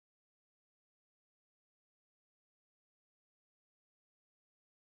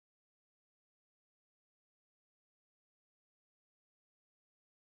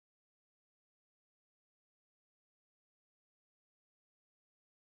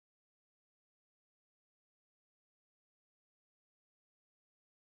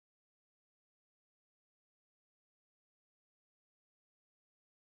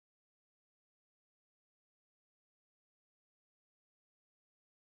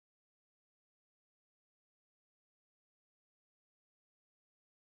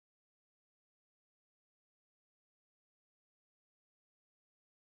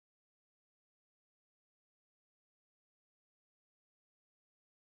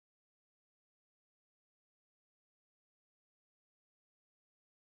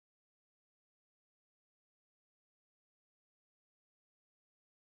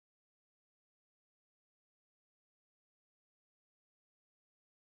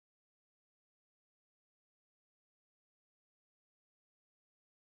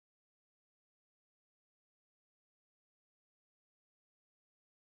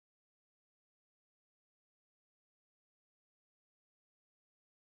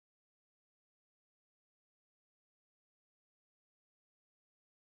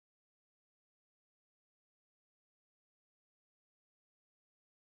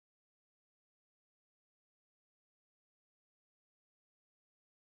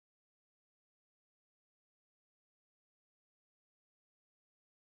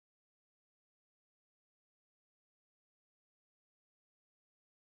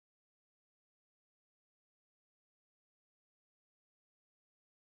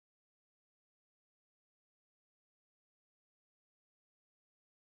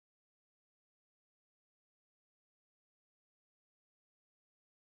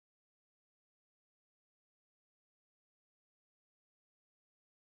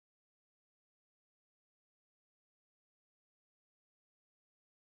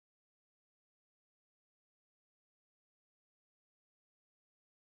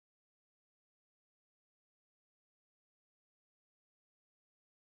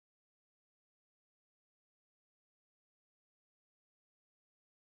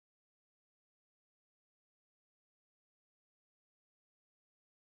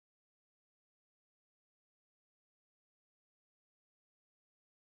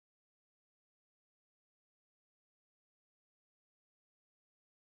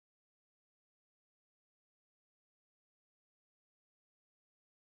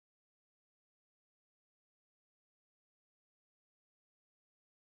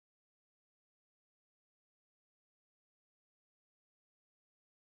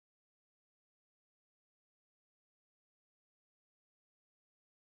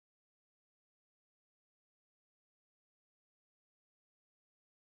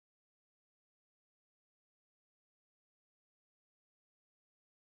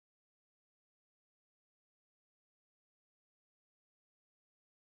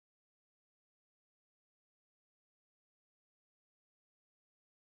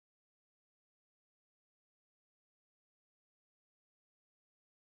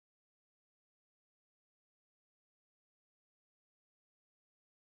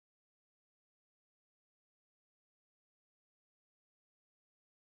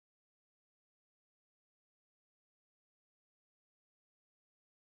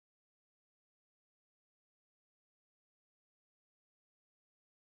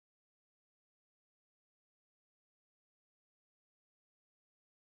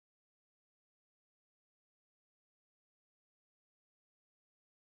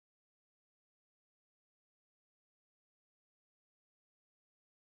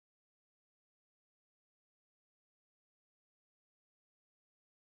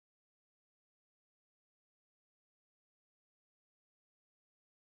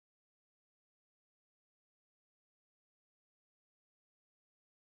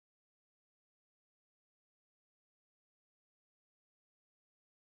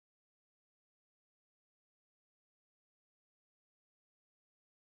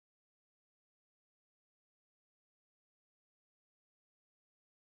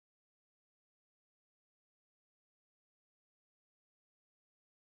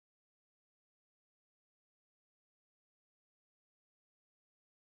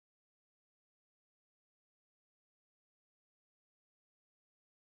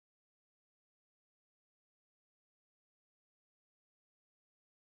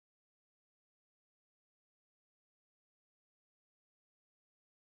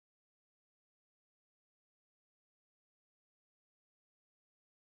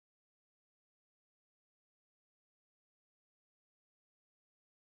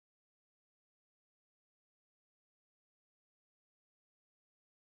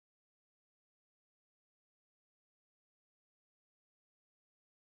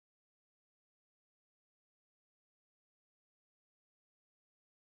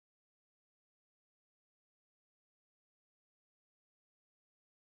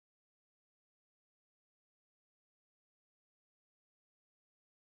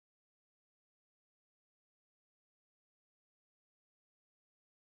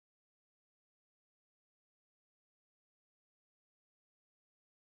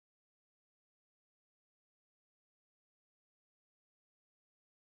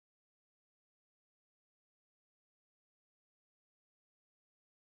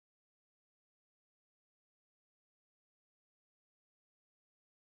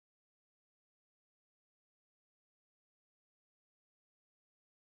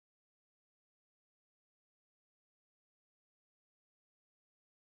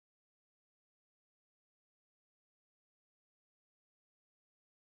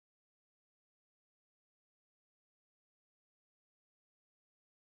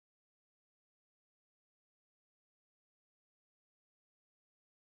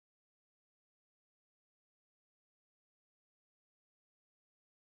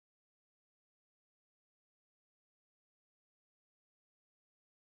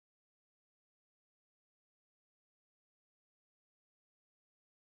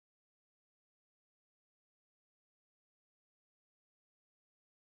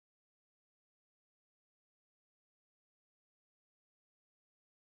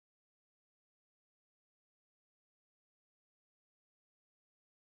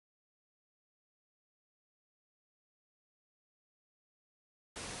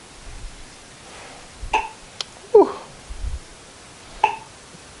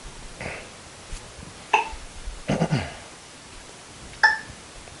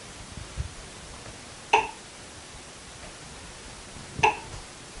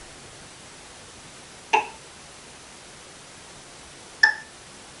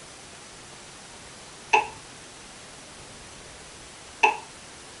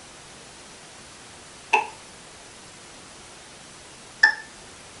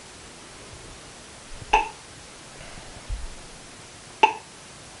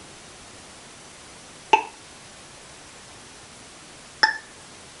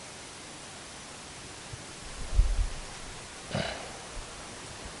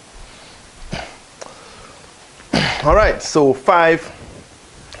All right, so 5,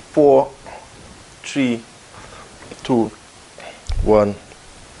 4, 3, 2, 1,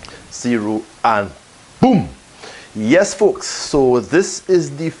 0, and boom. Yes, folks, so this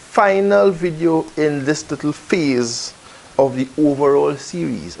is the final video in this little phase of the overall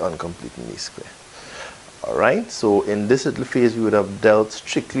series on completing least square. All right, so in this little phase, we would have dealt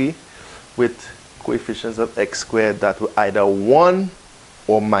strictly with coefficients of x squared that were either 1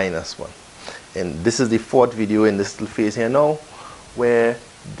 or minus 1. And this is the fourth video in this little phase here now, where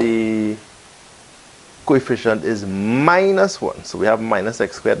the coefficient is minus 1. So we have minus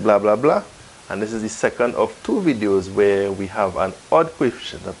x squared, blah, blah, blah. And this is the second of two videos where we have an odd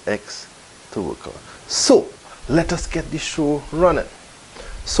coefficient of x to work on. So let us get the show running.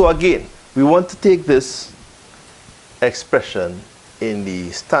 So again, we want to take this expression in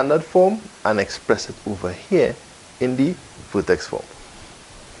the standard form and express it over here in the vertex form.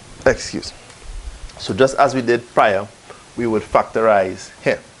 Excuse. So just as we did prior, we would factorize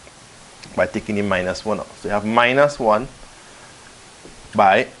here by taking the minus 1 out. So you have minus 1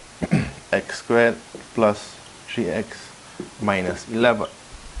 by x squared plus 3x minus 11.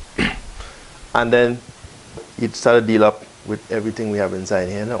 And then you'd start to deal up with everything we have inside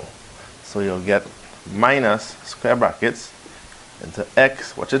here now. So you'll get minus square brackets into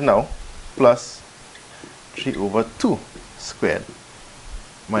x, watch it now, plus 3 over 2 squared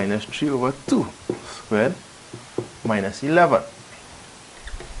minus 3 over 2 squared minus 11.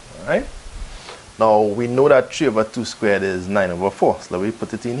 Alright? Now we know that 3 over 2 squared is 9 over 4. So let me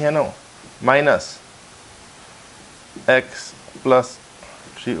put it in here now. Minus x plus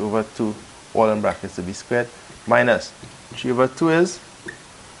 3 over 2, all in brackets to be squared, minus 3 over 2 is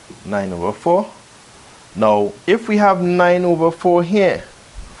 9 over 4. Now, if we have 9 over 4 here,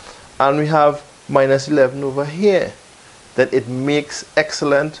 and we have minus 11 over here, then it makes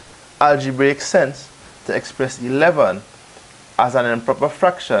excellent algebraic sense to express 11 as an improper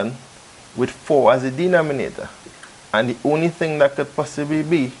fraction with 4 as a denominator. And the only thing that could possibly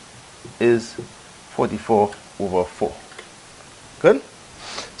be is 44 over 4. Good?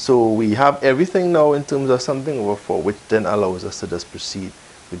 So we have everything now in terms of something over 4, which then allows us to just proceed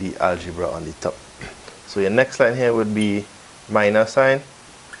with the algebra on the top. So your next line here would be minus sign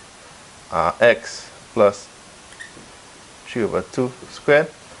x plus 3 over 2 squared.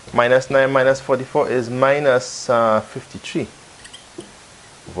 Minus 9 minus 44 is minus 53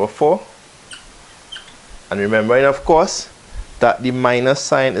 over 4. And remembering, of course, that the minus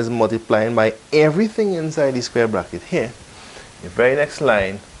sign is multiplying by everything inside the square bracket here. The very next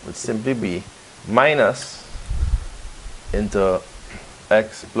line would simply be minus into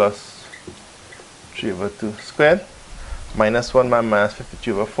x plus 3 over 2 squared. Minus 1 minus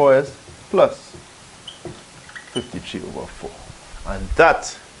 53 over 4 is plus 53 over 4. And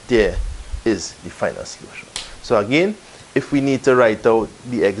that there is the final solution. So again, if we need to write out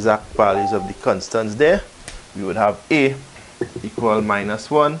the exact values of the constants there, we would have a equal minus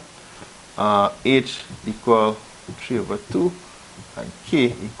 1, h equal 3 over 2, and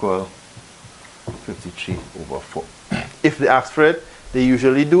k equal 53 over 4. If they ask for it, they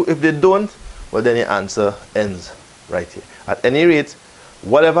usually do. If they don't, well, then the answer ends right here. At any rate,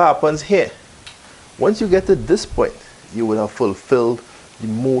 whatever happens here, once you get to this point, you will have fulfilled the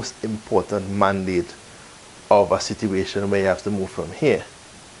most important mandate of a situation where you have to move from here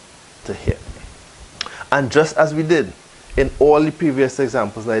to here. And just as we did in all the previous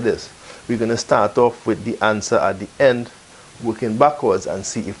examples like this, we're going to start off with the answer at the end, working backwards and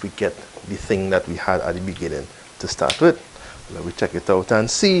see if we get the thing that we had at the beginning to start with. Let me check it out and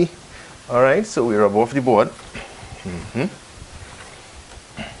see. All right, so we rub off the board. And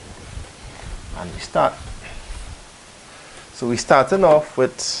we start. So we're starting off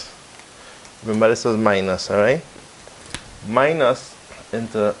with, remember this was minus, all right? Minus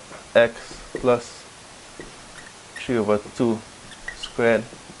into x plus 3 over 2 squared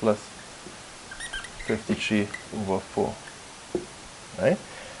plus 53 over 4, right?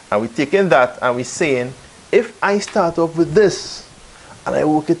 And we're taking that and we're saying, if I start off with this and I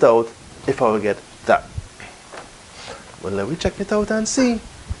work it out, if I will get that. Well, let me check it out and see.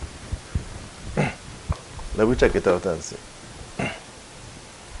 Let me check it out and see.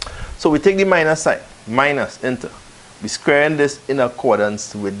 So we take the minus sign, minus into. We're squaring this in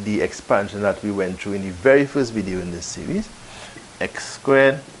accordance with the expansion that we went through in the very first video in this series. X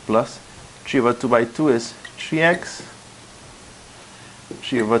squared plus 3 over 2 by 2 is 3x.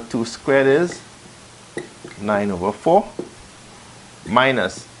 3 over 2 squared is 9 over 4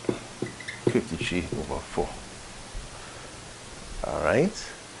 minus 53 over 4. All right.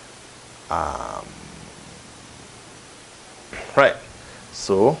 Right.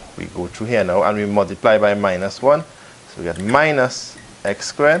 So we go through here now and we multiply by minus 1 So we get minus x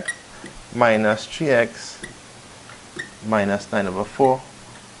squared minus 3x minus 9 over 4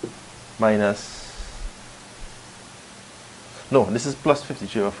 minus, no, this is plus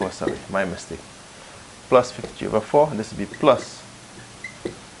 53 over 4, sorry, my mistake. Plus 53 over 4, this would be plus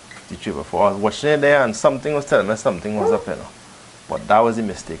 53 over 4. I was watching it there and something was telling me something was up here now. But that was the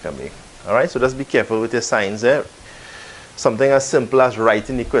mistake I made. Alright, so just be careful with your signs there. Something as simple as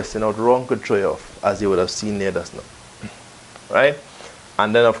writing the question out wrong could throw you off, as you would have seen there just now. Right?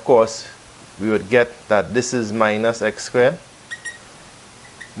 And then of course, we would get that this is minus x squared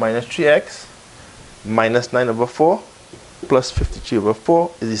minus 3x minus 9 over 4 plus 53 over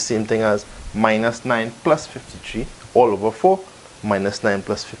 4 is the same thing as minus 9 plus 53 all over 4 minus 9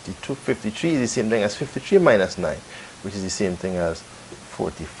 plus 52. 53 is the same thing as 53 minus 9, which is the same thing as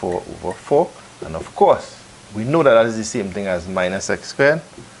 44 over 4. And of course, we know that that is the same thing as minus x squared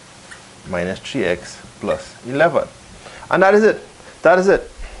minus 3x plus 11. And that is it. That is it.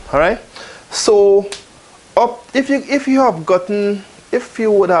 Alright? So, if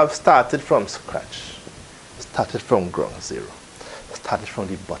you would have started from scratch, started from ground zero, started from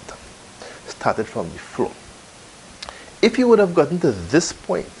the bottom, started from the floor, if you would have gotten to this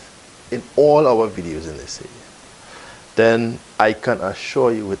point in all our videos in this area, then I can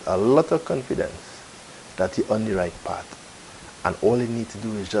assure you with a lot of confidence that you're on the right path. And all you need to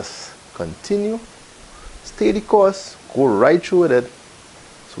do is just continue, stay the course, go right through with it.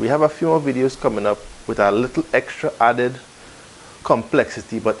 So we have a few more videos coming up with a little extra added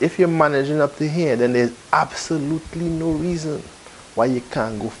complexity. But if you're managing up to here, then there's absolutely no reason why you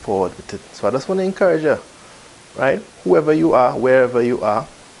can't go forward with it. So I just want to encourage you, right? Whoever you are, wherever you are,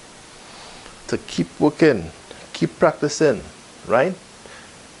 to keep working, keep practicing, right?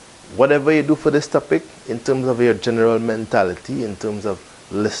 Whatever you do for this topic, in terms of your general mentality, in terms of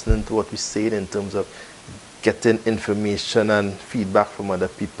listening to what we say, in terms of getting information and feedback from other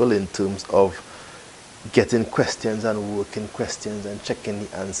people, in terms of getting questions and working questions and checking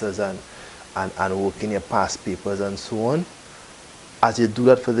the answers and working your past papers and so on. As you do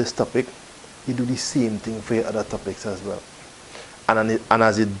that for this topic, you do the same thing for your other topics as well. And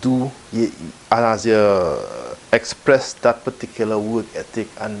as you do, as you express that particular work ethic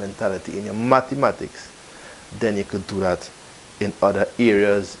and mentality in your mathematics, then you could do that in other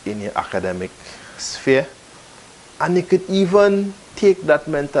areas in your academic sphere. And you could even take that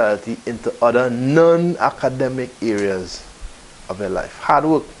mentality into other non-academic areas of your life. Hard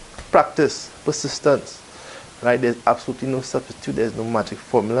work, practice, persistence, right? There's absolutely no substitute. There's no magic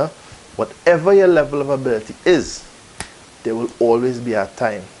formula. Whatever your level of ability is, there will always be a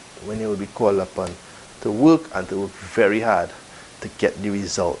time when you will be called upon to work and to work very hard to get the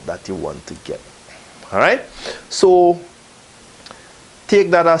result that you want to get. All right? So take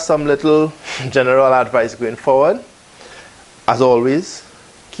that as some little general advice going forward. As always,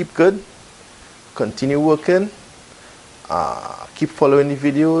 keep good, continue working, keep following the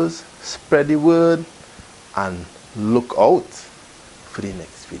videos, spread the word, and look out for the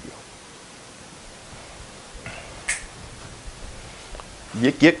next video.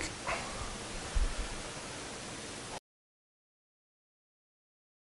 Yik yik.